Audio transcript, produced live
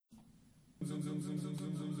Play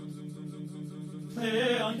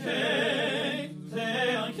on K,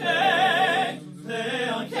 play on K, play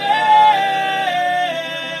on K,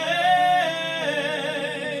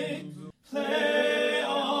 play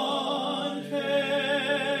on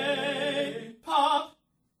K, pop.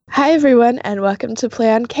 Hi everyone, and welcome to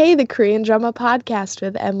Play on K, the Korean drama podcast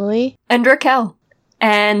with Emily and Raquel.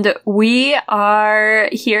 And we are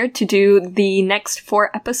here to do the next 4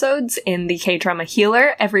 episodes in the K-drama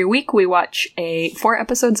Healer. Every week we watch 4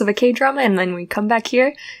 episodes of a K-drama, and then we come back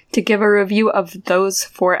here to give a review of those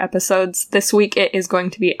 4 episodes. This week it is going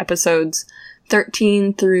to be episodes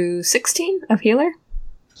 13 through 16 of Healer.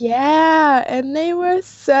 Yeah, and they were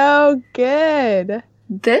so good.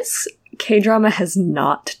 This K-drama has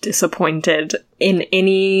not disappointed in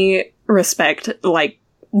any respect. Like,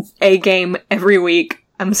 a game every week.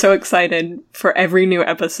 I'm so excited for every new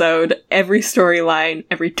episode, every storyline,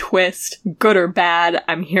 every twist, good or bad.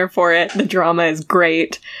 I'm here for it. The drama is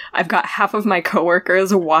great. I've got half of my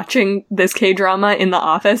coworkers watching this K-drama in the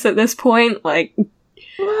office at this point. Like,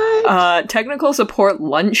 What? Technical support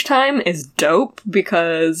lunchtime is dope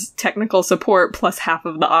because technical support plus half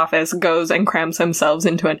of the office goes and crams themselves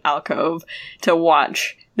into an alcove to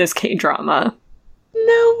watch this K-drama.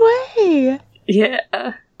 No way! Yeah.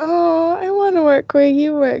 Oh, I want to work where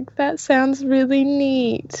you work. That sounds really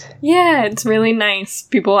neat. Yeah, it's really nice.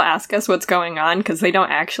 People ask us what's going on because they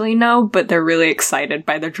don't actually know, but they're really excited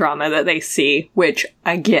by the drama that they see, which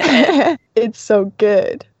I get it. It's so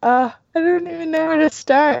good. I don't even know where to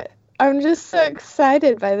start. I'm just so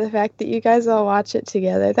excited by the fact that you guys all watch it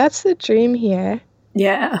together. That's the dream here.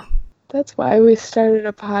 Yeah. That's why we started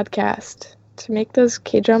a podcast. To make those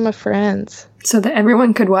K-drama friends. So that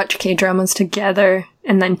everyone could watch K-dramas together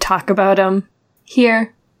and then talk about them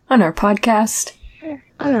here on our podcast.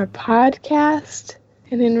 On our podcast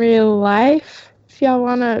and in real life. If y'all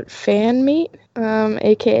want to fan meet,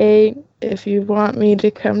 aka if you want me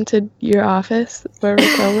to come to your office where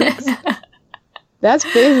Raquel works. That's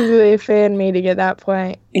basically a fan meeting at that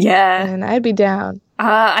point. Yeah. And I'd be down.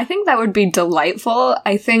 I think that would be delightful.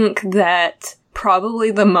 I think that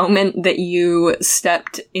probably the moment that you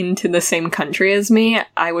stepped into the same country as me,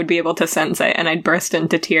 I would be able to sense it, and I'd burst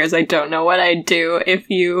into tears. I don't know what I'd do if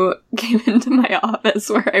you came into my office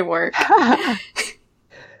where I work.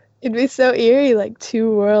 It'd be so eerie, like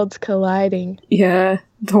 2 worlds colliding. Yeah,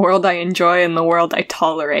 the world I enjoy and the world I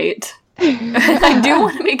tolerate. I do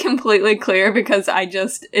want to be completely clear because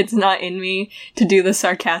it's not in me to do the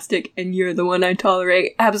sarcastic and you're the one I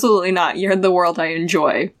tolerate. Absolutely not. You're the world I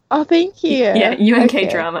enjoy. Oh, thank you. Yeah, you and Okay.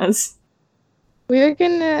 K-dramas. We were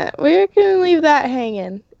gonna leave that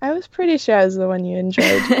hanging. I was pretty sure I was the one you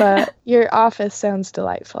enjoyed, but your office sounds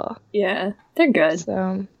delightful. Yeah, they're good.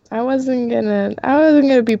 So I wasn't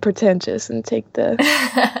gonna be pretentious and take the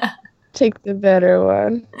better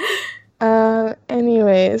one.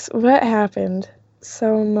 Anyways, what happened?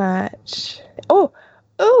 So much. Oh,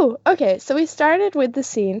 okay. So we started with the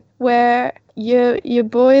scene where your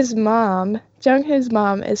boy's mom, Jung-ho's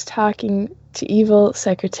mom, is talking to evil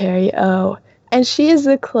Secretary O. And she is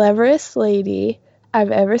the cleverest lady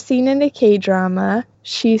I've ever seen in a K-drama.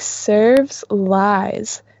 She serves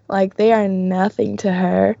lies like they are nothing to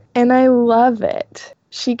her. And I love it.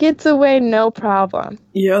 She gets away no problem.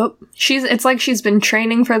 Yep. It's like she's been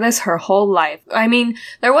training for this her whole life. I mean,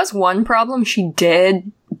 there was one problem. She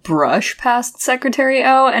did brush past Secretary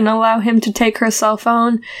O and allow him to take her cell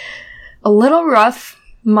phone. A little rough,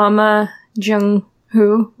 Mama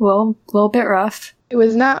Jung-ho. Little bit rough. It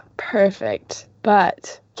was not perfect,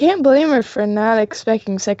 but can't blame her for not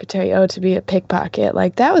expecting Secretary O to be a pickpocket.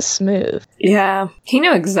 Like, that was smooth. Yeah. He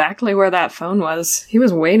knew exactly where that phone was. He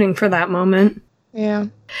was waiting for that moment. Yeah.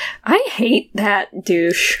 I hate that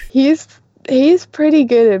douche. He's pretty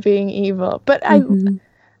good at being evil, but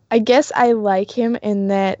I guess I like him in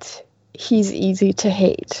that he's easy to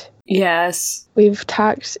hate. Yes. We've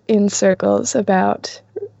talked in circles about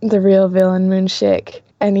the real villain Moonshik,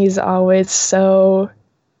 and he's always so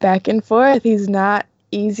back and forth. He's not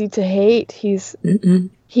easy to hate. He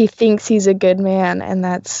thinks he's a good man, and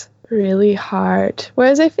that's really hard.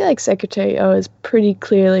 Whereas I feel like Secretary O is pretty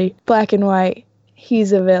clearly black and white.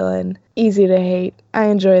 He's a villain. Easy to hate. I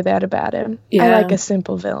enjoy that about him. Yeah. I like a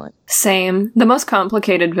simple villain. Same. The most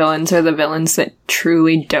complicated villains are the villains that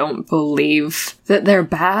truly don't believe that they're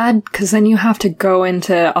bad, because then you have to go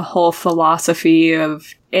into a whole philosophy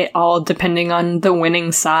of it all depending on the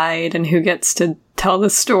winning side and who gets to tell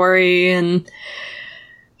the story, and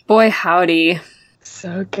boy howdy.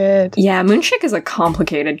 So good. Yeah, Moonshik is a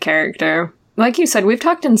complicated character. Like you said, we've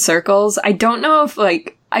talked in circles. I don't know if,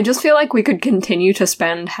 I just feel like we could continue to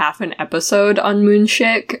spend half an episode on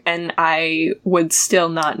Moonshik, and I would still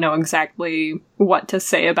not know exactly what to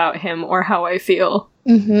say about him or how I feel.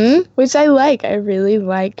 Which I like. I really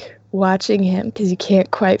like watching him because you can't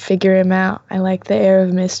quite figure him out. I like the air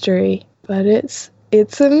of mystery, but it's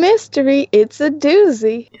a mystery. It's a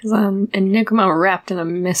doozy. It's an enigma wrapped in a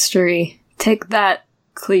mystery. Take that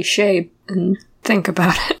cliche and think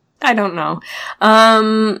about it. I don't know.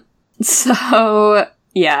 So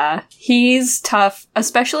yeah, he's tough,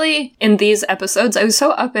 especially in these episodes. I was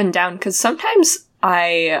so up and down because sometimes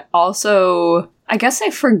I guess I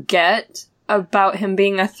forget about him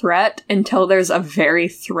being a threat until there's a very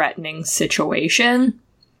threatening situation.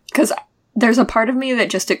 Because there's a part of me that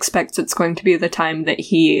just expects it's going to be the time that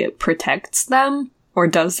he protects them or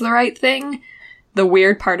does the right thing. The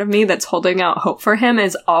weird part of me that's holding out hope for him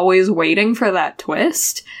is always waiting for that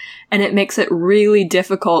twist. And it makes it really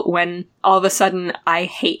difficult when all of a sudden I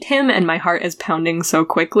hate him and my heart is pounding so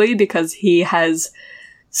quickly because he has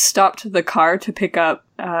stopped the car to pick up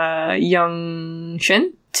Young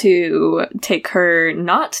Shin to take her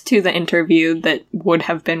not to the interview that would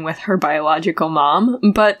have been with her biological mom,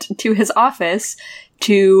 but to his office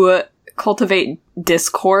to cultivate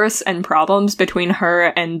discourse and problems between her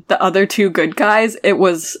and the other two good guys. It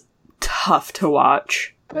was tough to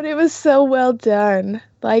watch. But it was so well done.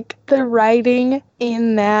 Like, the writing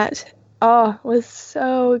in that, was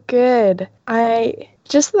so good.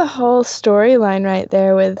 Just the whole storyline right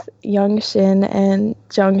there with Young Shin and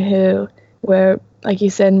Jung-hoo, where, like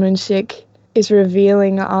you said, Moonshik is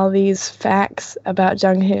revealing all these facts about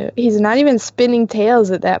Jung-hoo. He's not even spinning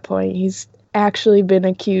tales at that point. He's actually been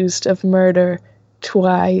accused of murder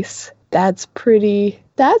twice. That's pretty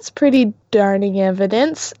darning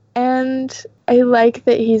evidence. And I like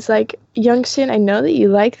that he's like, Young Shin, I know that you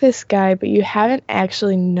like this guy, but you haven't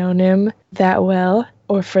actually known him that well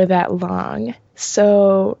or for that long.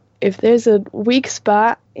 So if there's a weak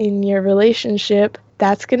spot in your relationship,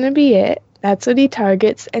 that's going to be it. That's what he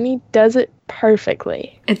targets, and he does it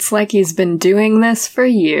perfectly. It's like he's been doing this for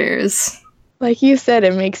years. Like you said,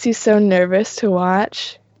 it makes you so nervous to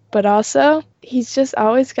watch, but also he's just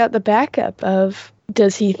always got the backup of,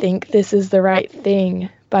 does he think this is the right thing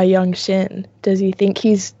by Young Shin? Does he think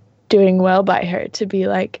he's doing well by her to be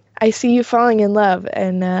like, I see you falling in love,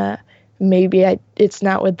 and maybe it's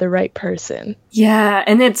not with the right person. Yeah,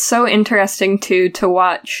 and it's so interesting too to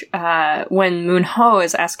watch when Moon-ho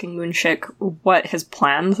is asking Moonshik what his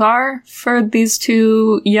plans are for these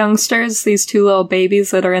two youngsters, these two little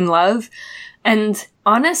babies that are in love. And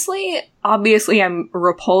honestly, obviously I'm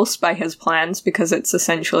repulsed by his plans because it's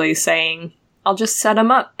essentially saying, I'll just set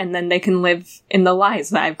them up and then they can live in the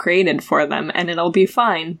lies that I've created for them and it'll be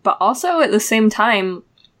fine. But also at the same time,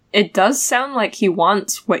 it does sound like he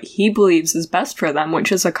wants what he believes is best for them,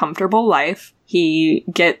 which is a comfortable life. He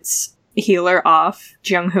gets Healer off,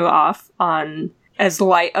 Jung-hoo off, on as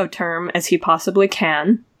light a term as he possibly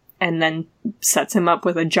can, and then sets him up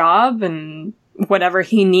with a job and whatever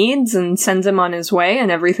he needs and sends him on his way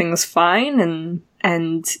and everything's fine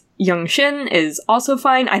and Young Shin is also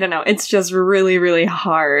fine. I don't know. It's just really, really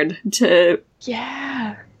hard to...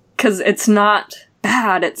 Yeah. Because it's not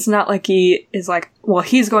bad. It's not like he is like, well,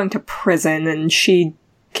 he's going to prison and she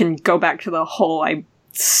can go back to the hole I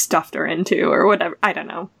stuffed her into or whatever. I don't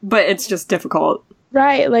know. But it's just difficult.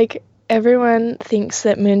 Right. Like, everyone thinks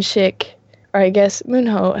that Moonshik, or I guess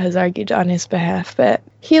Moon-ho has argued on his behalf, but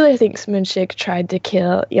Healer thinks Moonshik tried to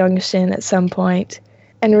kill Young Shin at some point.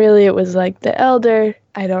 And really it was like the elder.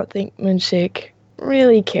 I don't think Moonshik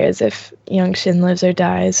really cares if Young Shin lives or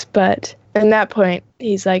dies, but at that point,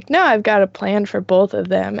 he's like, no, I've got a plan for both of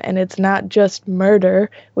them, and it's not just murder,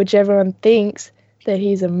 which everyone thinks that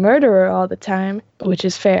he's a murderer all the time, which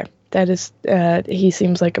is fair. That is, he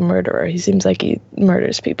seems like a murderer. He seems like he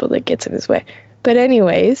murders people that gets in his way. But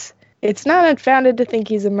anyways, it's not unfounded to think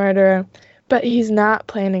he's a murderer, but he's not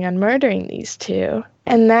planning on murdering these two.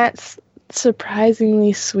 And that's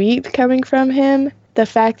surprisingly sweet coming from him. The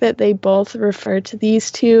fact that they both refer to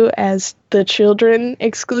these two as the children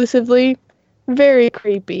exclusively, very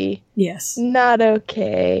creepy. Yes. Not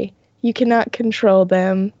okay. You cannot control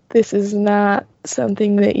them. This is not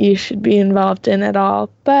something that you should be involved in at all.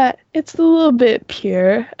 But it's a little bit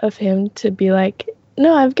pure of him to be like,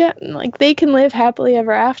 no, I've got, like, they can live happily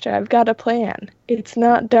ever after. I've got a plan. It's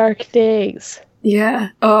not dark days.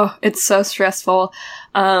 Yeah. Oh, it's so stressful.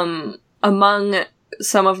 Among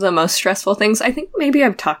some of the most stressful things, I think maybe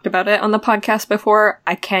I've talked about it on the podcast before.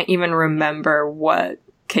 I can't even remember what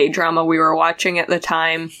K-drama we were watching at the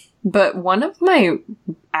time. But one of my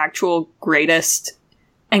actual greatest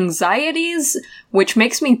anxieties, which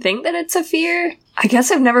makes me think that it's a fear. I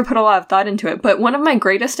guess I've never put a lot of thought into it, but one of my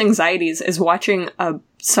greatest anxieties is watching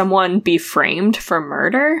someone be framed for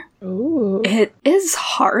murder. Ooh. It is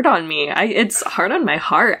hard on me. It's hard on my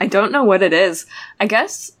heart. I don't know what it is. I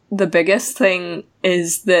guess the biggest thing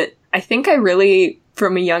is that I think I really,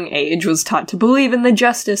 from a young age, was taught to believe in the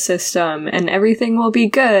justice system and everything will be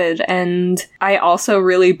good. And I also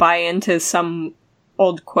really buy into some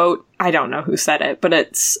old quote. I don't know who said it, but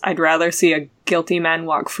I'd rather see a guilty man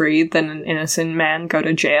walk free than an innocent man go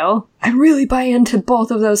to jail. I really buy into both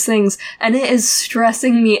of those things, and it is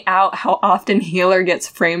stressing me out how often Healer gets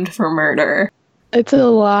framed for murder. It's a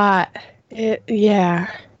lot.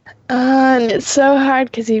 Yeah. And it's so hard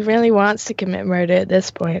because he really wants to commit murder at this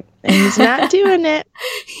point. And he's not doing it.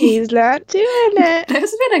 He's not doing it.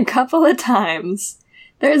 There's been a couple of times.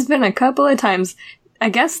 I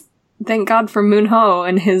guess, thank God for Moon-ho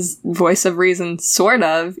and his voice of reason, sort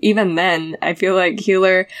of. Even then, I feel like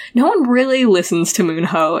Healer... No one really listens to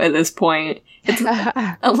Moon-ho at this point. It's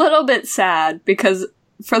a little bit sad, because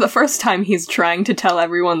for the first time he's trying to tell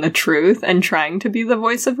everyone the truth and trying to be the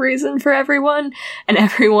voice of reason for everyone, and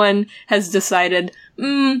everyone has decided,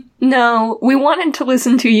 no, we wanted to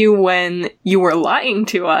listen to you when you were lying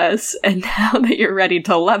to us, and now that you're ready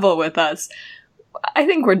to level with us, I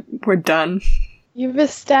think we're done. You've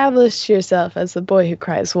established yourself as the boy who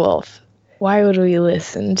cries wolf. Why would we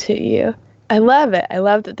listen to you? I love it. I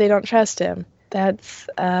love that they don't trust him. That's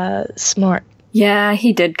smart. Yeah,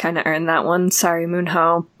 he did kind of earn that one. Sorry,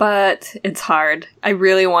 Moon-ho. But it's hard. I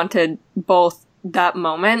really wanted both that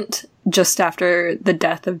moment just after the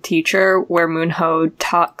death of Teacher where Moon-ho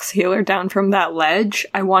talks Healer down from that ledge.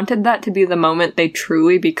 I wanted that to be the moment they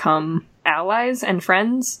truly become allies and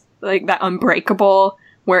friends. Like that unbreakable,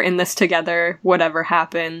 we're in this together, whatever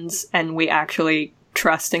happens, and we actually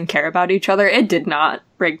trust and care about each other. It did not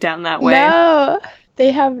break down that way. No!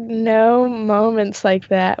 They have no moments like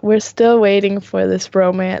that. We're still waiting for this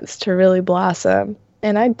romance to really blossom.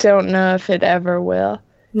 And I don't know if it ever will.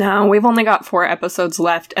 No, we've only got 4 episodes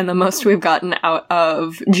left, and the most we've gotten out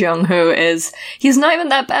of Jung-hoo is, he's not even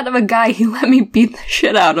that bad of a guy, he let me beat the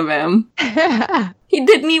shit out of him. He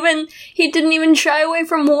didn't even shy away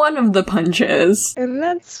from one of the punches. And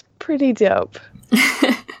that's pretty dope.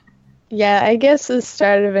 Yeah, I guess the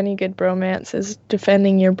start of any good bromance is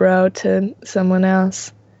defending your bro to someone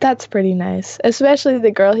else. That's pretty nice. Especially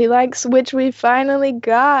the girl he likes, which we finally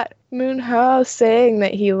got. Moon-ho saying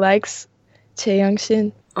that he likes Chae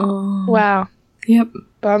Young-shin. Oh. Wow. Yep.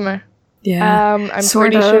 Bummer. Yeah. I'm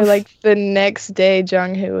sort pretty of. sure, like, the next day,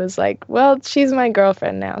 Jung-hoo was like, well, she's my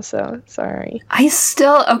girlfriend now, so sorry. I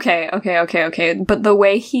still... Okay. But the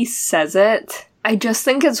way he says it, I just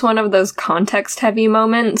think it's one of those context-heavy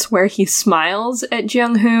moments where he smiles at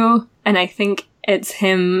Jung-hoo, and I think it's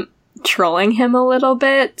him trolling him a little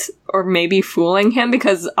bit, or maybe fooling him,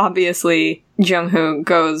 because obviously Jung-hoo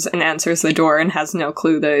goes and answers the door and has no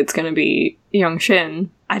clue that it's gonna be Young-shin.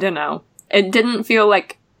 I don't know. It didn't feel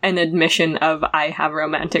like an admission of, I have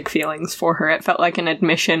romantic feelings for her. It felt like an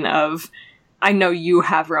admission of, I know you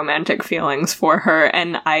have romantic feelings for her,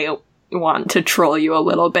 and I want to troll you a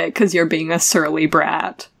little bit because you're being a surly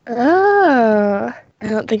brat. Oh, I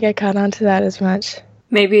don't think I caught on to that as much.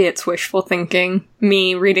 Maybe it's wishful thinking.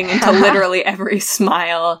 Me reading into literally every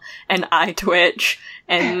smile and eye twitch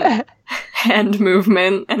and hand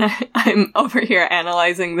movement, and I'm over here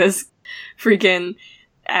analyzing this freaking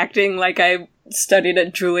acting like I studied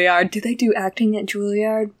at Juilliard. Do they do acting at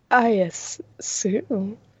Juilliard? I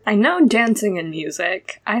assume. I know dancing and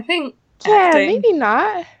music. I think Yeah, acting. maybe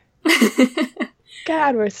not.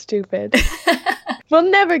 God, we're stupid. We'll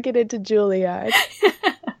never get into Juilliard.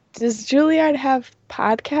 Does Juilliard have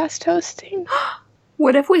podcast hosting?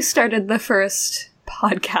 What if we started the first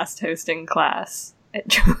podcast hosting class at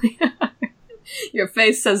Juilliard? Your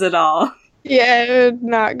face says it all. Yeah, it would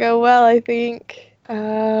not go well, I think.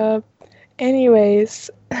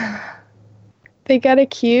 Anyways, they got a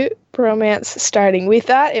cute romance starting. We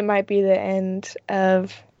thought it might be the end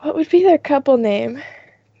of... What would be their couple name?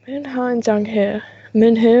 Moon-ho and Jung-hoo.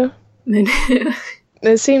 Moon-hoo? Moon-hoo.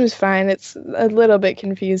 It seems fine. It's a little bit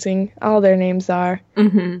confusing. All their names are.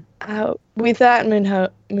 Mm-hmm. We thought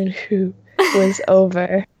Moon-hoo was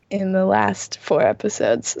over in the last 4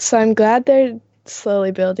 episodes. So I'm glad they're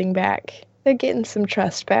slowly building back. They're getting some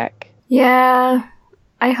trust back. Yeah.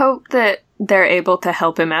 I hope that they're able to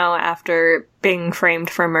help him out after being framed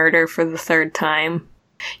for murder for the 3rd time.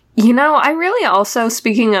 You know, I really also,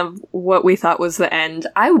 speaking of what we thought was the end,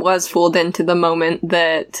 I was fooled into the moment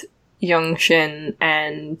that Youngshin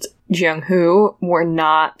and Jung-hoo were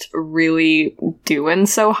not really doing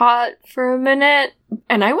so hot for a minute.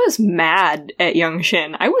 And I was mad at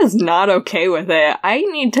Youngshin. I was not okay with it. I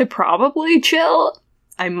need to probably chill.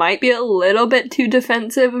 I might be a little bit too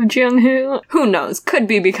defensive of Jung-hoo. Who knows? Could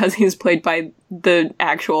be because he's played by the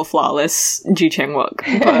actual flawless Ji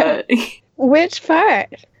Chang-wook. But Which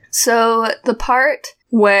part? So the part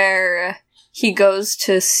where he goes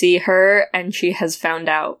to see her and she has found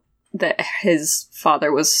out that his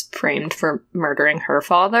father was framed for murdering her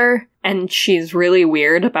father, and she's really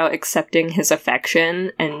weird about accepting his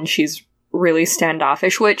affection, and she's really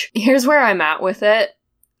standoffish, which, here's where I'm at with it.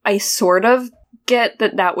 I sort of get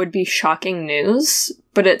that that would be shocking news,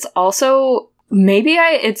 but it's also,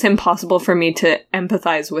 it's impossible for me to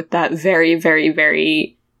empathize with that very, very,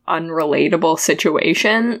 very unrelatable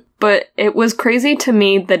situation, but it was crazy to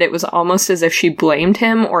me that it was almost as if she blamed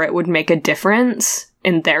him or it would make a difference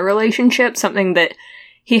in their relationship, something that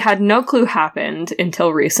he had no clue happened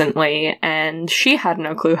until recently, and she had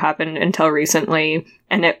no clue happened until recently,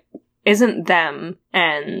 and it isn't them,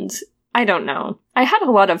 and I don't know. I had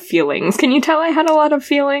a lot of feelings. Can you tell I had a lot of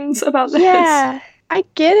feelings about this? Yeah, I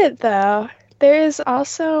get it though. There is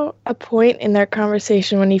also a point in their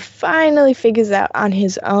conversation when he finally figures out on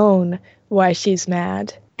his own why she's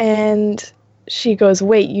mad. And she goes,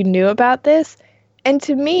 "Wait, you knew about this?" And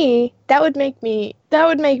to me, that would make me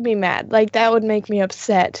mad. Like, that would make me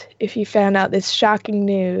upset if you found out this shocking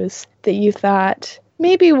news that you thought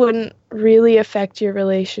maybe wouldn't really affect your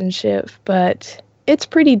relationship, but it's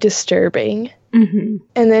pretty disturbing. Mm-hmm.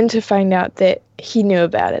 And then to find out that he knew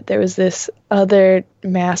about it. There was this other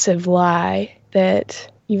massive lie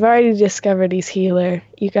that you've already discovered he's healer.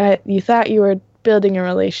 You thought you were building a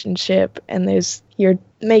relationship, and you're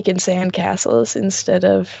making sandcastles instead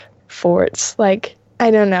of forts. Like,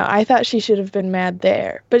 I don't know. I thought she should have been mad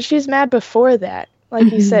there. But she's mad before that.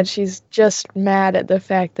 Like you said, she's just mad at the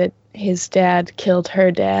fact that his dad killed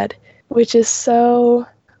her dad, which is so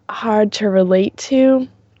hard to relate to.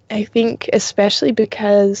 I think especially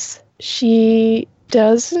because she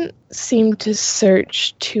doesn't seem to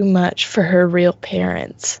search too much for her real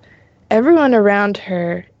parents. Everyone around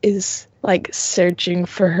her is like searching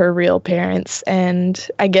for her real parents, and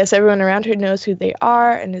I guess everyone around her knows who they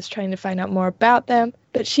are and is trying to find out more about them,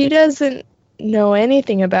 but she doesn't know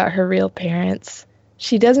anything about her real parents.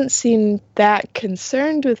 She doesn't seem that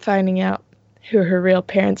concerned with finding out who her real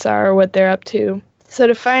parents are or what they're up to. So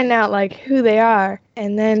to find out like who they are,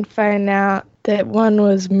 and then find out that one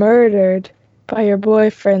was murdered by your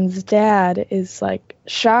boyfriend's dad is like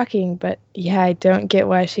shocking. But yeah, I don't get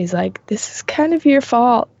why she's like, this is kind of your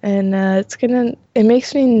fault, and it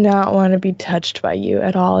makes me not want to be touched by you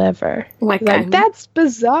at all ever. Like that's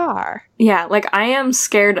bizarre. Yeah, like I am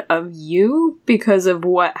scared of you because of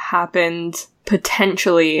what happened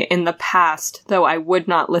potentially in the past, though I would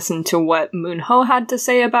not listen to what Moonho had to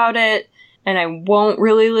say about it, and I won't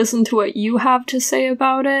really listen to what you have to say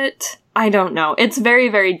about it. I don't know. It's very,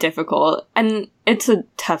 very difficult, and it's a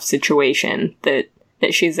tough situation that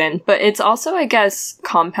she's in. But it's also, I guess,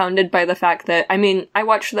 compounded by the fact that, I mean, I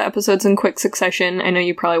watched the episodes in quick succession. I know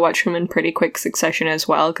you probably watched them in pretty quick succession as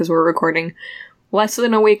well, because we're recording less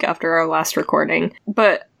than a week after our last recording.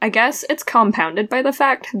 But I guess it's compounded by the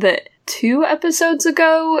fact that 2 episodes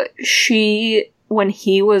ago, when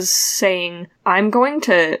he was saying, I'm going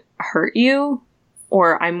to hurt you,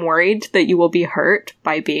 or I'm worried that you will be hurt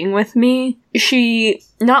by being with me, she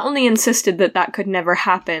not only insisted that that could never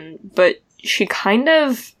happen, but she kind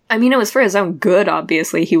of, I mean, it was for his own good,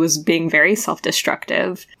 obviously. He was being very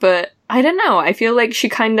self-destructive. But I don't know. I feel like she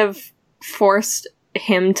kind of forced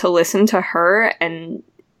him to listen to her, and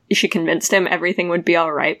she convinced him everything would be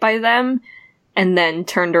alright by them, and then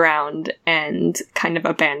turned around and kind of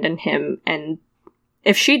abandoned him. And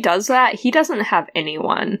if she does that, he doesn't have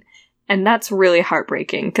anyone. And that's really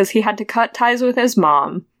heartbreaking, because he had to cut ties with his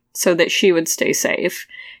mom so that she would stay safe.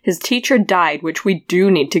 His teacher died, which we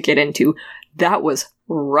do need to get into. That was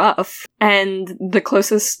rough. And the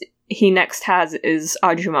closest he next has is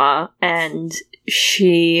Ajuma, and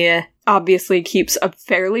she obviously keeps a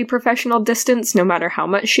fairly professional distance no matter how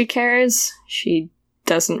much she cares. She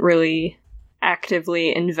doesn't really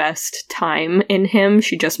actively invest time in him.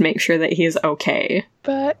 She just makes sure that he is okay.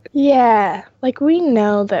 But yeah, like we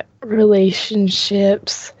know that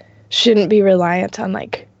relationships shouldn't be reliant on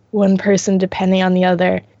like one person depending on the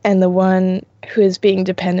other, and the one who is being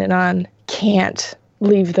dependent on can't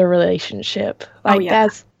leave the relationship. Like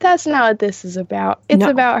that's not what this is about. It's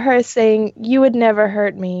about her saying, you would never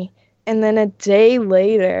hurt me, and then a day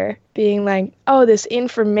later being like, oh, this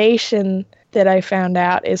information that I found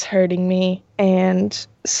out is hurting me, and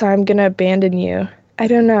so I'm gonna abandon you. I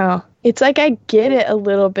don't know. It's like I get it a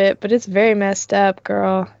little bit, but it's very messed up,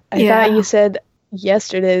 girl. I thought you said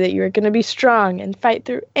yesterday that you were gonna be strong and fight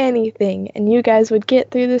through anything, and you guys would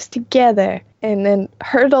get through this together. And then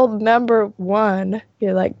hurdle number 1,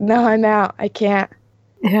 you're like, no, I'm out. I can't.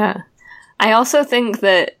 Yeah. I also think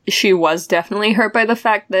that she was definitely hurt by the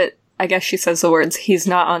fact that, I guess she says the words, he's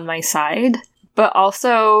not on my side, but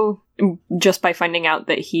also just by finding out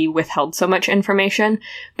that he withheld so much information.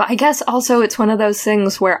 But I guess also it's one of those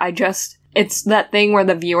things where it's that thing where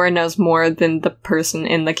the viewer knows more than the person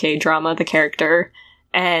in the K-drama, the character.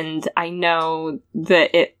 And I know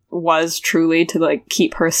that it was truly to, like,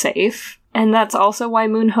 keep her safe. And that's also why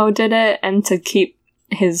Moon-ho did it, and to keep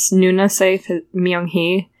his Nuna safe,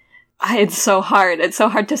 Myung-hee. It's so hard. It's so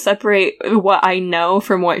hard to separate what I know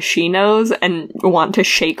from what she knows and want to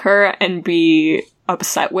shake her and be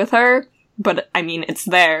upset with her. But, I mean, it's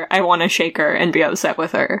there. I want to shake her and be upset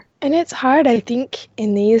with her. And it's hard. I think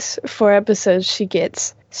in these 4 episodes, she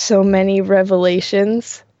gets so many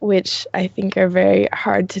revelations, which I think are very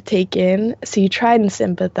hard to take in. So you try and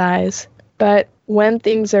sympathize. But when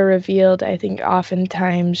things are revealed, I think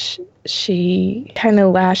oftentimes she kind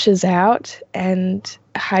of lashes out and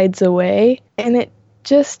hides away. And it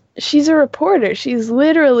just, she's a reporter. She's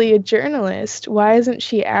literally a journalist. Why isn't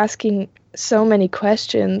she asking so many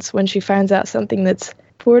questions when she finds out something that's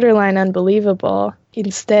borderline unbelievable?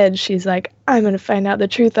 Instead, she's like, I'm going to find out the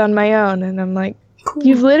truth on my own. And I'm like, cool.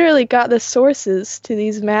 You've literally got the sources to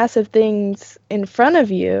these massive things in front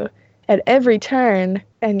of you at every turn.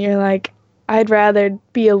 And you're like, I'd rather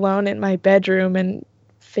be alone in my bedroom and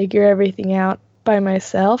figure everything out by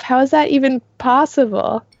myself. How is that even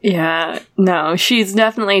possible? Yeah, no, she's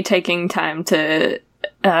definitely taking time to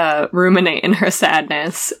ruminate in her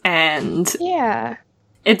sadness, and yeah,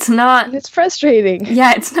 it's not... And it's frustrating.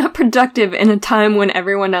 Yeah, it's not productive in a time when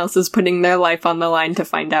everyone else is putting their life on the line to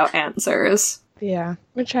find out answers. Yeah,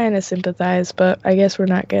 we're trying to sympathize, but I guess we're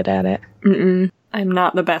not good at it. I'm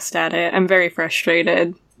not the best at it. I'm very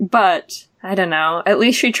frustrated. But, I don't know, at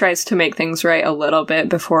least she tries to make things right a little bit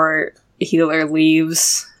before Healer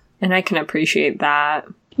leaves, and I can appreciate that.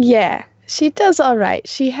 Yeah, she does alright.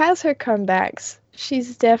 She has her comebacks.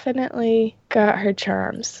 She's definitely got her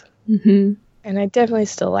charms. Mm-hmm. And I definitely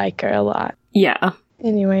still like her a lot. Yeah.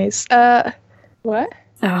 Anyways, what?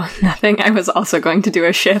 Oh, nothing. I was also going to do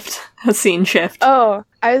a scene shift. Oh,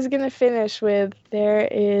 I was gonna finish with, there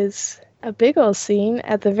is a big ol' scene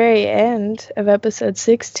at the very end of episode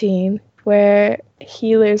 16 where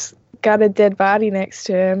Healer's got a dead body next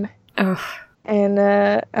to him. Oh. And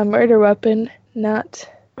a murder weapon not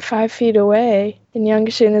 5 feet away. And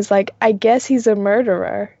Young-shin is like, I guess he's a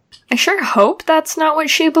murderer. I sure hope that's not what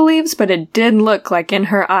she believes, but it did look like in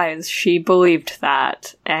her eyes she believed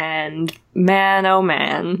that. And man, oh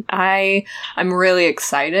man, I'm really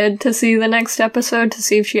excited to see the next episode to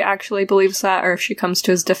see if she actually believes that or if she comes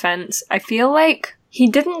to his defense. I feel like he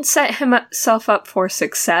didn't set himself up for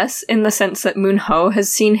success in the sense that Moon-ho has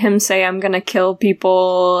seen him say, I'm gonna kill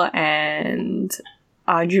people, and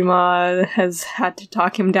Ajuma has had to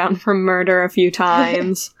talk him down from murder a few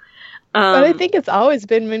times. But I think it's always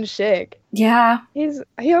been Moon-shik. Yeah.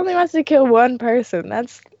 He only wants to kill one person.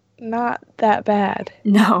 That's not that bad.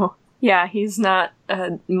 No. Yeah, he's not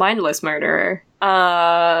a mindless murderer.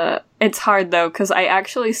 It's hard, though, because I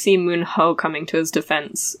actually see Moon-ho coming to his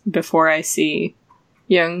defense before I see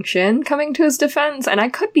Young-shin coming to his defense, and I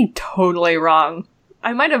could be totally wrong.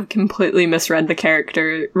 I might have completely misread the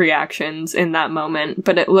character reactions in that moment,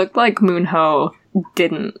 but it looked like Moon-ho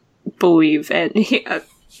didn't believe it.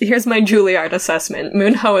 Here's my Juilliard assessment.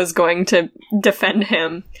 Moon-ho is going to defend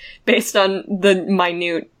him based on the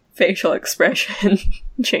minute facial expression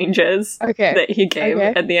changes that he gave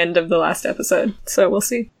at the end of the last episode. So we'll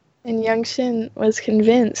see. And Young-shin was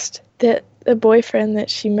convinced that the boyfriend that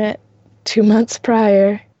she met 2 months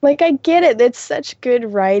prior, like, I get it. It's such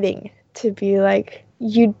good writing to be like,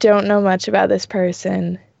 you don't know much about this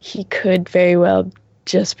person. He could very well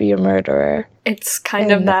just be a murderer. It's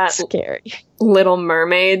kind of that scary Little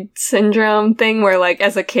Mermaid syndrome thing where, like,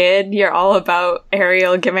 as a kid, you're all about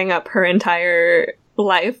Ariel giving up her entire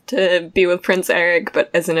life to be with Prince Eric,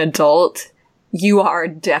 but as an adult, you are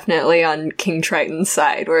definitely on King Triton's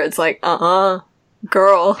side, where it's like,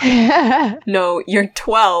 girl. No, you're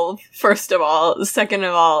 12, first of all. Second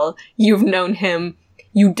of all, you've known him.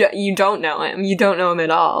 You don't know him. You don't know him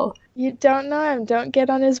at all. You don't know him. Don't get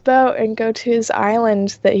on his boat and go to his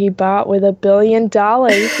island that he bought with $1 billion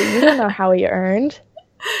that you don't know how he earned.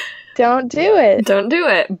 Don't do it. Don't do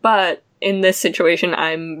it. But in this situation,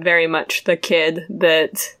 I'm very much the kid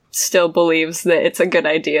that still believes that it's a good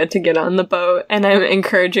idea to get on the boat, and I'm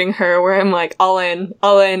encouraging her where I'm like, all in,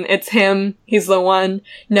 it's him, he's the one,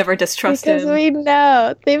 never distrust him. Because we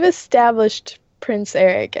know they've established Prince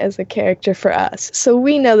Eric as a character for us, so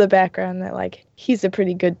we know the background that, like, he's a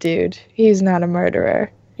pretty good dude. He's not a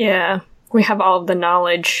murderer. Yeah, we have all of the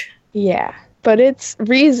knowledge. Yeah, but it's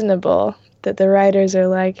reasonable that the writers are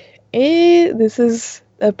like, this is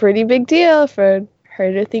a pretty big deal for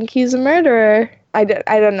her to think he's a murderer. I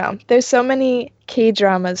don't know. There's so many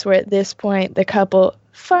K-dramas where at this point the couple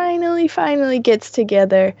finally gets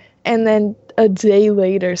together, and then a day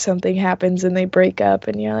later something happens and they break up,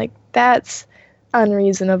 and you're like, that's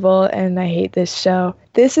unreasonable, and I hate this show.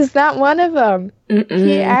 This is not one of them.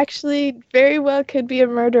 He actually very well could be a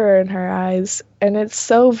murderer in her eyes, and it's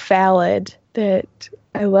so valid that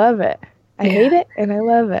I love it. I hate it, and I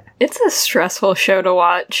love it. It's a stressful show to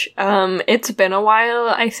watch. It's been a while,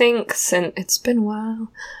 I think, since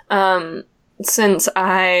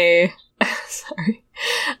I sorry.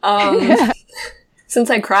 Since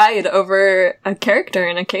I cried over a character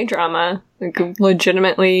in a K-drama. Like,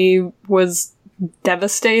 legitimately was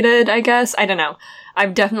devastated, I guess. I don't know.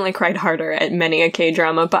 I've definitely cried harder at many a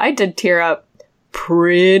K-drama, but I did tear up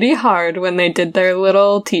pretty hard when they did their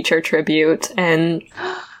little teacher tribute, and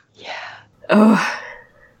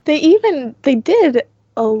They did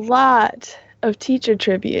a lot of teacher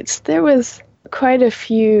tributes. There was quite a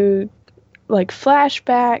few, like,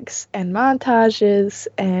 flashbacks and montages,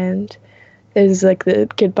 and there's, like, the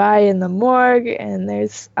goodbye in the morgue, and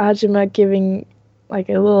there's Ajima giving, like,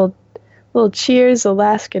 a little cheers, a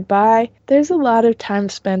last goodbye. There's a lot of time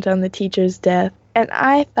spent on the teacher's death, and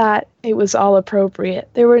I thought it was all appropriate.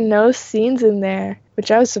 There were no scenes in there,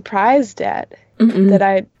 which I was surprised at.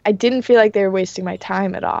 That I didn't feel like they were wasting my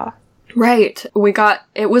time at all. Right.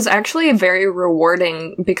 It was actually very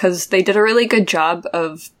rewarding because they did a really good job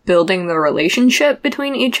of building the relationship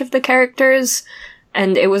between each of the characters,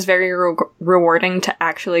 and it was very rewarding to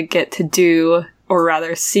actually get to do, or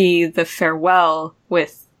rather see, the farewell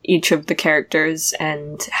with each of the characters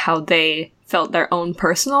and how they felt their own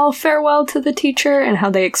personal farewell to the teacher and how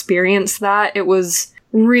they experienced that. It was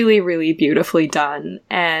really, really beautifully done,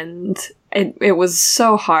 and it was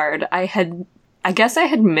so hard. I guess I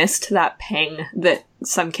had missed that pang that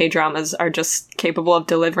some K-dramas are just capable of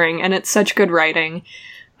delivering, and it's such good writing.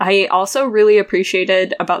 I also really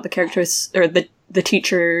appreciated about the characters, or the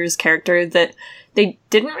teacher's character, that they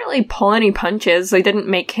didn't really pull any punches. They didn't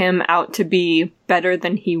make him out to be better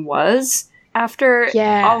than he was. After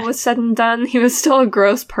all was said and done, he was still a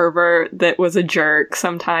gross pervert that was a jerk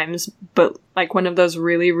sometimes, but, like, one of those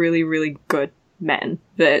really, really, really good men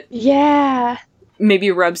that maybe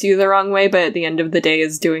rubs you the wrong way, but at the end of the day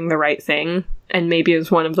is doing the right thing, and maybe is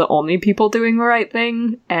one of the only people doing the right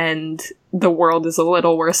thing, and the world is a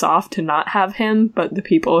little worse off to not have him, but the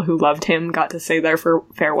people who loved him got to say their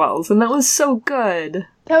farewells, and that was so good.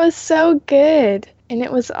 That was so good, and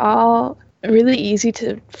it was all really easy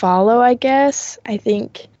to follow, I guess. I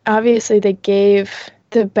think, obviously, they gave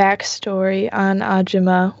the backstory on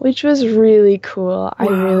Ajima, which was really cool. Wow. I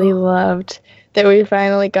really loved that we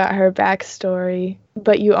finally got her backstory,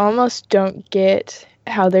 but you almost don't get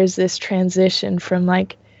how there's this transition from,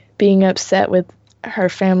 like, being upset with her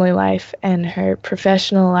family life and her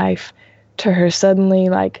professional life to her suddenly,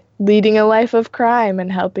 like, leading a life of crime and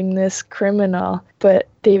helping this criminal. But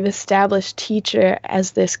they've established teacher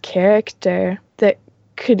as this character that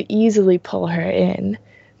could easily pull her in,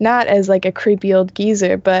 not as, like, a creepy old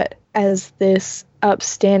geezer, but as this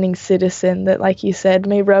upstanding citizen that, like you said,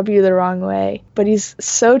 may rub you the wrong way, but he's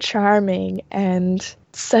so charming and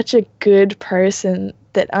such a good person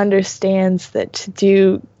that understands that to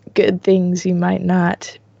do good things you might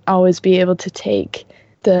not always be able to take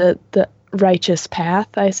the righteous path,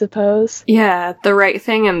 I suppose. Yeah, the right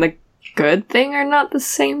thing and the good thing are not the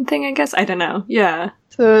same thing, I guess. I don't know. Yeah.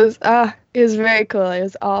 So it was very cool. It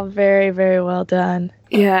was all very, very well done.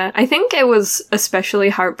 Yeah, I think it was especially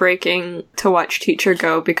heartbreaking to watch Teacher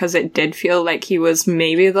go because it did feel like he was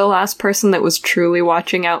maybe the last person that was truly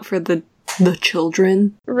watching out for the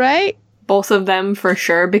children. Right? Both of them, for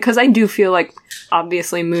sure, because I do feel like,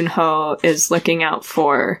 obviously, Moonho is looking out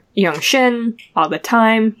for Young Shin all the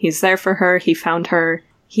time. He's there for her. He found her.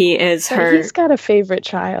 He is but her... He's got a favorite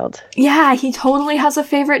child. Yeah, he totally has a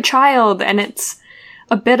favorite child, and it's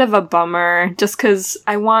a bit of a bummer, just because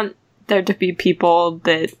I want there to be people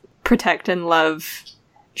that protect and love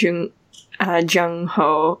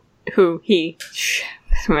Jung-ho, who he...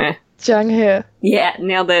 Jung-ho. Yeah,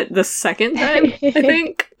 nailed it the second time, I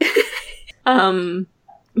think.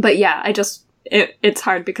 But yeah, it's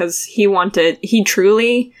hard because he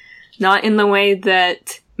truly, not in the way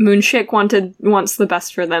that Moonshik wants the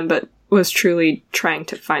best for them, but was truly trying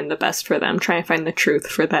to find the best for them, trying to find the truth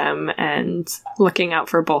for them, and looking out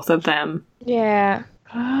for both of them. Yeah.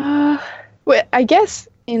 Well, I guess,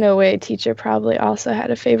 in a way, Teacher probably also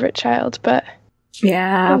had a favorite child, but...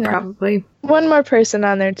 Yeah, probably. One more person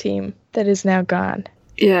on their team that is now gone.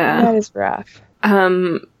 Yeah. That is rough.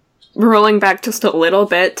 Rolling back just a little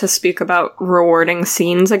bit to speak about rewarding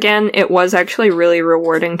scenes again, it was actually really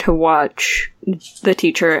rewarding to watch the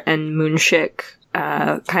Teacher and Moonshik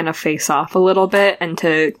kind of face off a little bit, and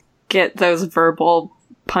to get those verbal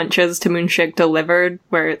punches to Moonshik delivered,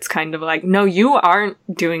 where it's kind of like, no, you aren't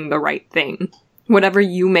doing the right thing. Whatever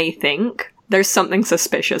you may think, there's something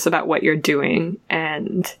suspicious about what you're doing,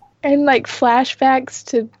 and like flashbacks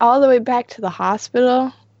to all the way back to the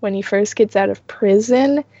hospital when he first gets out of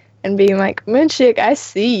prison, and being like, Moonshik, I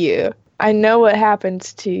see you. I know what happened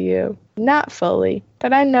to you. Not fully,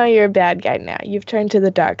 but I know you're a bad guy now. You've turned to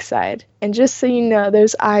the dark side. And just so you know,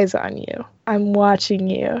 there's eyes on you. I'm watching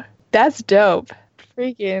you. That's dope.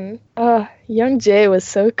 Freaking, Young Jae was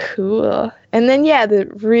so cool. And then, yeah, the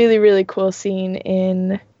really, really cool scene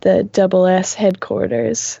in the Double S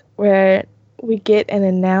headquarters where we get an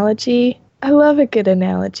analogy. I love a good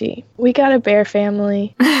analogy. We got a bear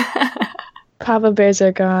family. Papa bears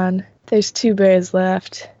are gone. There's 2 bears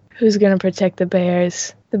left. Who's gonna protect the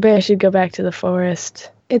bears? The bears should go back to the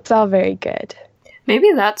forest. It's all very good.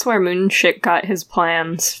 Maybe that's where Moonshik got his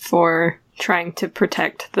plans for trying to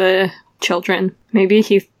protect the children. Maybe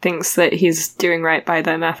he thinks that he's doing right by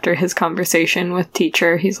them after his conversation with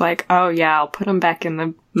Teacher. He's like, oh yeah, I'll put them back in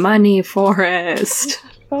the money forest.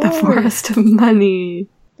 The forest of money.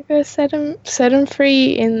 I'm gonna set them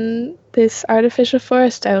free in this artificial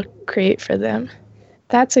forest I'll create for them.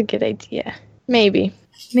 That's a good idea. Maybe.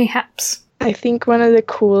 Mayhaps. I think one of the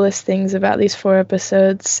coolest things about these 4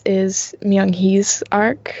 episodes is Myung-hee's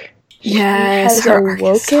arc. Yes, her arc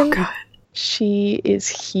is so good. She is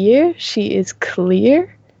here. She is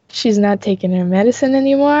clear. She's not taking her medicine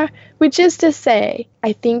anymore. Which is to say,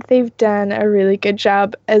 I think they've done a really good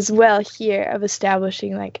job as well here of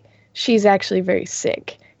establishing, like, she's actually very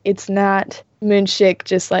sick. It's not Moonshik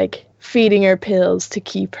just, like, feeding her pills to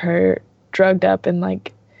keep her drugged up and,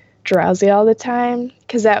 like, drowsy all the time.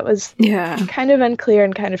 Because that was kind of unclear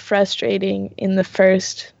and kind of frustrating in the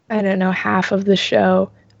first, I don't know, half of the show,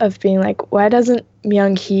 of being like, why doesn't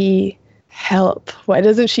Myung-hee help? Why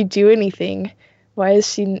doesn't she do anything? Why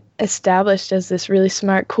is she established as this really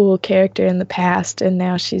smart, cool character in the past, and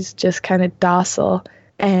now she's just kind of docile?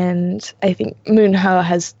 And I think Moon-ho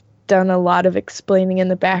has done a lot of explaining in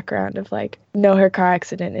the background of, like, no, her car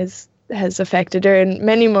accident has affected her in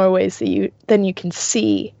many more ways than you can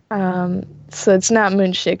see. So it's not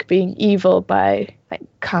Moonshik being evil by, like,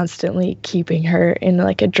 constantly keeping her in,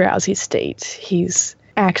 like, a drowsy state. He's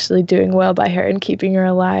actually doing well by her and keeping her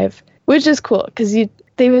alive, which is cool, because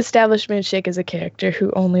they've established Moonshik as a character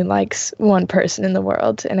who only likes one person in the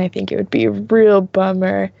world, and I think it would be a real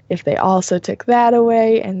bummer if they also took that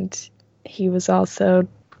away and he was also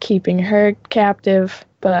keeping her captive.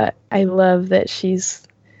 But I love that she's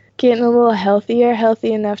getting a little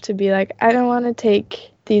healthy enough to be like, I don't want to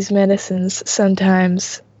take these medicines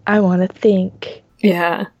sometimes. I want to think.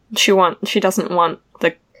 Yeah, she doesn't want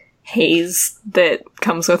the haze that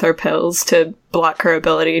comes with her pills to block her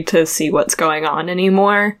ability to see what's going on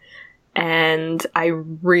anymore. And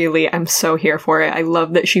I'm so here for it. I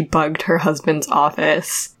love that she bugged her husband's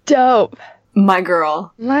office. Dope. My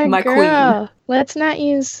girl. My girl. Queen. Let's not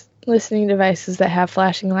use listening devices that have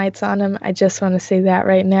flashing lights on them. I just want to say that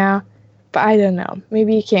right now. But I don't know.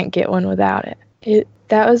 Maybe you can't get one without it.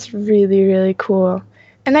 That was really, really cool.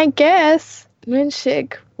 And I guess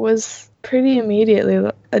Moonshik was pretty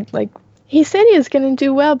immediately, like, he said he was going to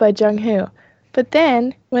do well by Jung-hoo. But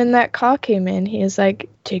then, when that call came in, he was like,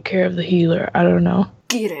 take care of the healer. I don't know.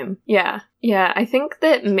 Get him. Yeah. Yeah, I think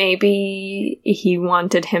that maybe he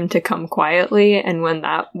wanted him to come quietly, and when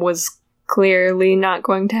that was clearly not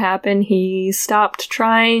going to happen, he stopped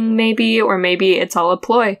trying, maybe, or maybe it's all a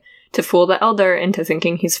ploy to fool the elder into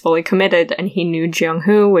thinking he's fully committed, and he knew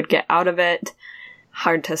Jung-hoo would get out of it.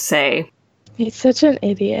 Hard to say. He's such an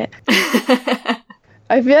idiot.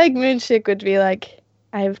 I feel like Moonshik would be like,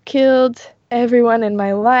 I've killed everyone in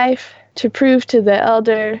my life to prove to the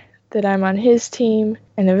elder that I'm on his team,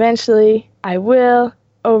 and eventually I will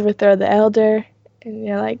overthrow the elder. And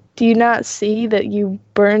you're like, do you not see that you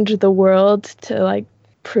burned the world to, like,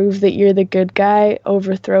 prove that you're the good guy,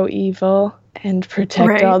 overthrow evil, and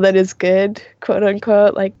protect all that is good, quote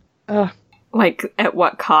unquote? Like, oh. Like, at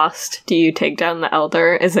what cost do you take down the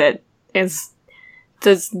elder?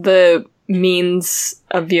 Does the means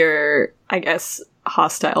of your, I guess,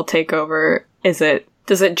 hostile takeover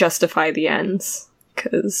does it justify the ends?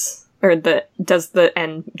 Does the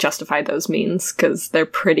end justify those means? Because they're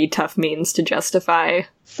pretty tough means to justify.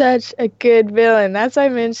 Such a good villain. That's why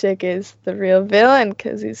Minshik is the real villain,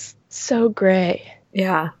 because he's so gray.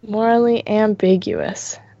 Yeah. Morally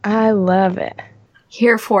ambiguous. I love it.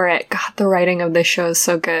 Here for it. God, the writing of this show is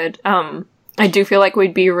so good. I do feel like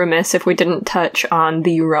we'd be remiss if we didn't touch on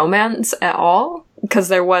the romance at all, because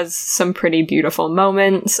there was some pretty beautiful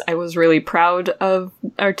moments. I was really proud of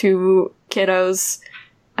our two kiddos.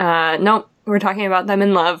 Nope, we're talking about them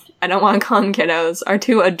in love. I don't want to call them kiddos. Our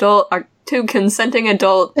two consenting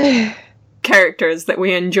adult characters that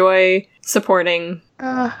we enjoy supporting.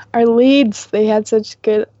 Our leads, they had such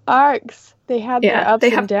good arcs. They had their ups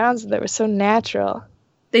and downs that were so natural.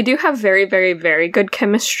 They do have very, very, very good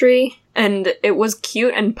chemistry, and it was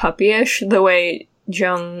cute and puppyish the way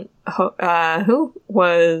Jung Hoo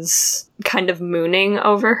was kind of mooning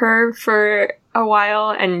over her for a while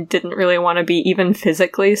and didn't really want to be even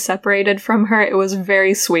physically separated from her. It was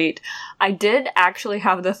very sweet. I did actually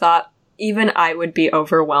have the thought, even I would be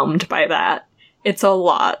overwhelmed by that. It's a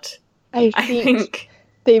lot. I think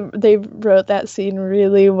they wrote that scene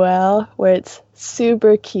really well, where it's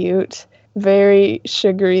super cute, very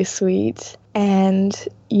sugary sweet, and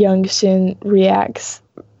Young-shin reacts,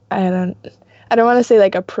 I don't want to say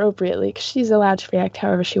like appropriately, because she's allowed to react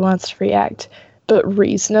however she wants to react, but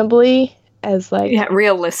reasonably, as like... Yeah,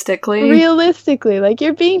 realistically. Realistically, like,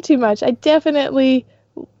 you're being too much. I definitely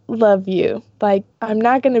love you. Like, I'm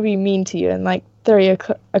not going to be mean to you and like throw you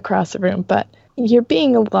across the room, but you're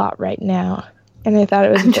being a lot right now. And I thought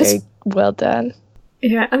it was very well done.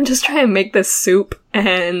 Yeah, I'm just trying to make this soup,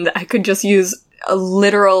 and I could just use a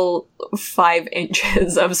literal 5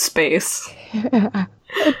 inches of space.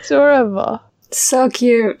 Adorable. So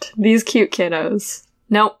cute. These cute kiddos.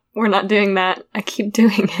 Nope, we're not doing that. I keep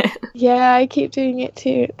doing it. Yeah, I keep doing it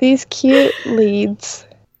too. These cute leads.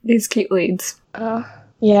 These cute leads. Oh,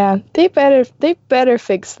 yeah. They better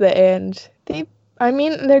fix the end.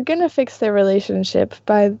 They're gonna fix their relationship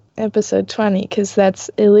by episode 20, because that's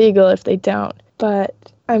illegal if they don't. But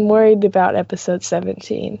I'm worried about episode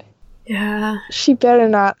 17. Yeah. She better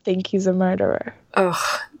not think he's a murderer.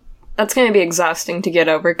 Ugh. That's gonna be exhausting to get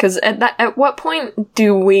over, because at what point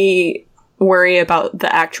do we worry about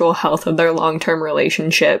the actual health of their long-term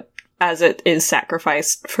relationship as it is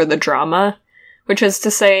sacrificed for the drama? Which is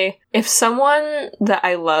to say, if someone that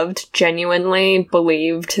I loved genuinely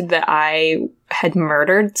believed that I had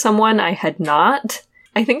murdered someone I had not,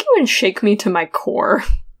 I think it would shake me to my core.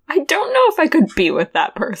 I don't know if I could be with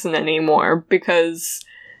that person anymore, because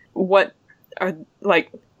what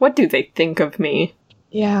do they think of me?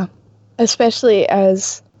 Yeah. Especially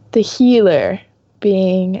as the healer,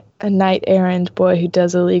 being a knight errant boy who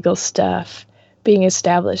does illegal stuff, being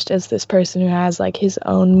established as this person who has like his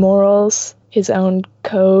own morals, his own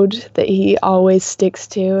code that he always sticks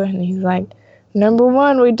to, and he's like, number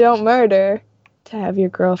 1, we don't murder. To have your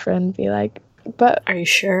girlfriend be like, but are you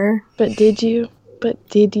sure? But did you?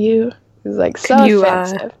 It's like so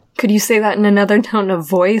offensive. Could you say that in another tone of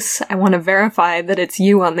voice? I want to verify that it's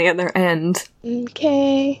you on the other end.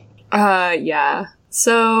 Okay. Yeah.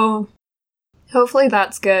 So, hopefully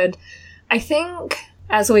that's good. I think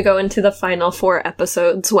as we go into the final 4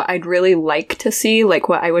 episodes, what I'd really like to see, like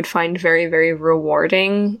what I would find very, very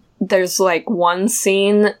rewarding, there's like one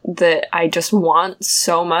scene that I just want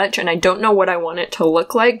so much, and I don't know what I want it to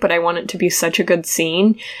look like, but I want it to be such a good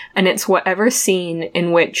scene, and it's whatever scene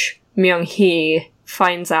in which Myung-hee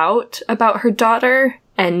finds out about her daughter,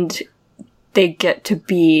 and they get to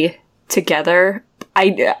be together.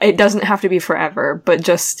 It doesn't have to be forever, but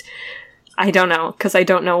just, I don't know, because I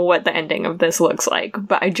don't know what the ending of this looks like,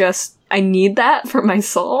 but I need that for my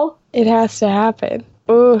soul. It has to happen.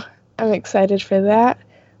 Ooh, I'm excited for that.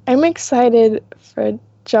 I'm excited for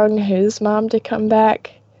Jung-hoo's mom to come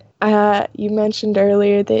back. You mentioned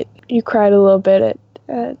earlier that you cried a little bit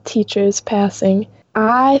at teachers passing.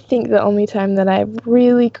 I think the only time that I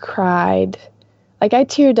really cried, like I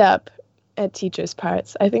teared up at teachers'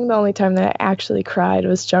 parts. I think the only time that I actually cried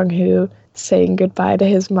was Jung-hoo saying goodbye to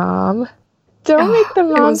his mom. Don't make the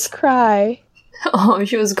moms cry. Oh,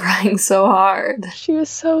 she was crying so hard. She was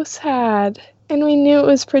so sad. And we knew it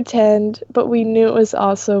was pretend, but we knew it was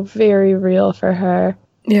also very real for her.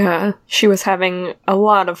 Yeah, she was having a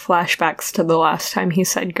lot of flashbacks to the last time he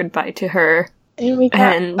said goodbye to her. And we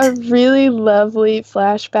got a really lovely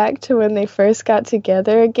flashback to when they first got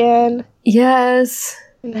together again. Yes.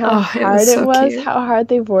 And how hard it was, how hard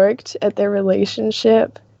they worked at their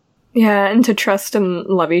relationship. Yeah, and to trust and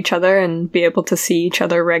love each other and be able to see each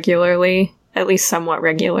other regularly, at least somewhat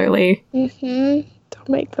regularly. Mm-hmm.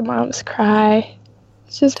 make the moms cry.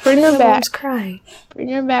 Just bring her The back. moms cry. Bring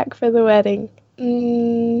her back for the wedding.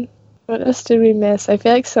 What else did we miss? I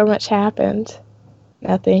feel like so much happened.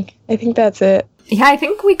 Nothing. I think that's it. Yeah, I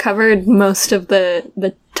think we covered most of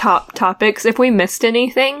the top topics. If we missed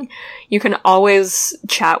anything, you can always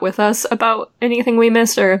chat with us about anything we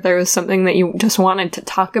missed, or if there was something that you just wanted to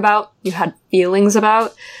talk about, you had feelings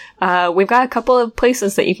about. We've got a couple of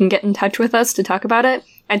places that you can get in touch with us to talk about it.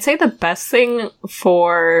 I'd say the best thing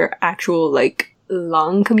for actual,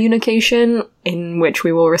 long communication, in which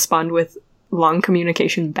we will respond with long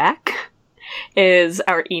communication back, is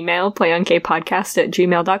our email,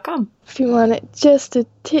 playonkpodcast@gmail.com. If you want it just a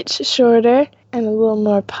titch shorter and a little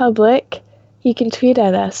more public, you can tweet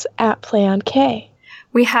at us at PlayOnK.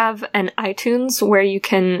 We have an iTunes where you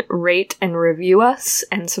can rate and review us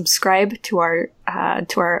and subscribe to our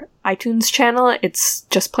iTunes channel. It's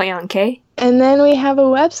just Play on K. And then we have a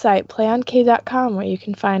website, playonk.com, where you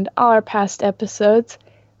can find all our past episodes,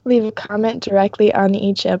 leave a comment directly on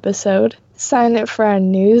each episode, sign up for our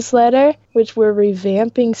newsletter, which we're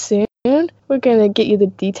revamping soon. We're going to get you the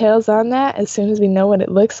details on that as soon as we know what it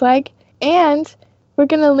looks like. And we're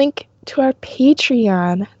going to link to our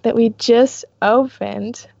Patreon that we just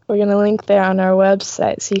opened. We're going to link there on our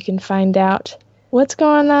website so you can find out what's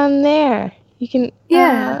going on there. You can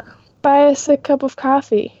buy us a cup of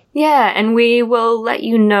coffee. Yeah, and we will let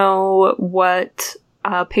you know what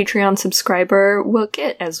a Patreon subscriber will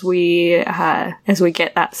get as we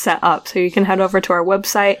get that set up. So you can head over to our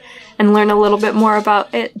website and learn a little bit more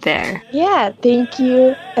about it there. Yeah, thank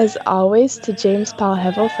you as always to James Paul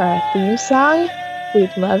Hevel for our theme song. We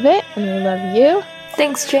love it, and we love you.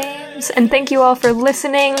 Thanks, James, and thank you all for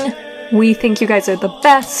listening. We think you guys are the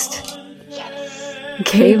best. Yes.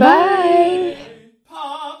 Okay, bye.